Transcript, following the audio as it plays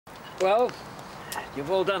Well, you've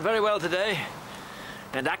all done very well today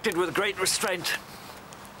and acted with great restraint.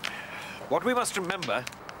 What we must remember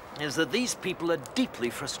is that these people are deeply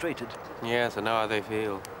frustrated. Yes, I know how they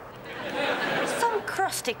feel. Some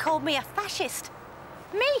crusty called me a fascist.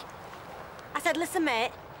 Me? I said, listen,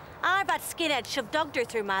 mate, I've had skinheads shove dog do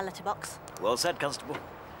through my letterbox. Well said, Constable.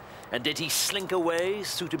 And did he slink away,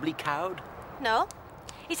 suitably cowed? No.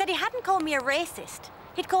 He said he hadn't called me a racist.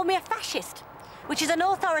 He'd called me a fascist, which is an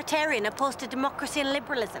authoritarian opposed to democracy and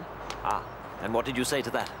liberalism. Ah, and what did you say to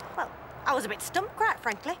that? Well, I was a bit stumped, quite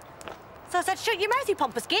frankly. So I said, shut your mouth, you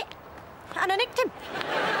pompous git. And I nicked him.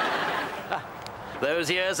 Those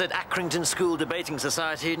years at Accrington School Debating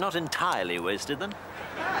Society not entirely wasted then.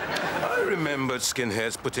 I remembered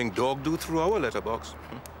skinheads putting dog do through our letterbox.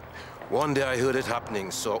 One day I heard it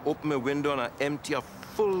happening, so I opened my window and I emptied a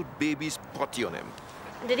full baby's potty on him.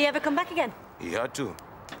 Did he ever come back again? He had to.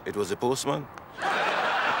 It was a postman.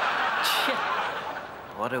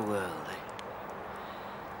 What a world, eh?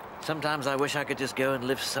 Sometimes I wish I could just go and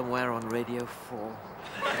live somewhere on Radio 4.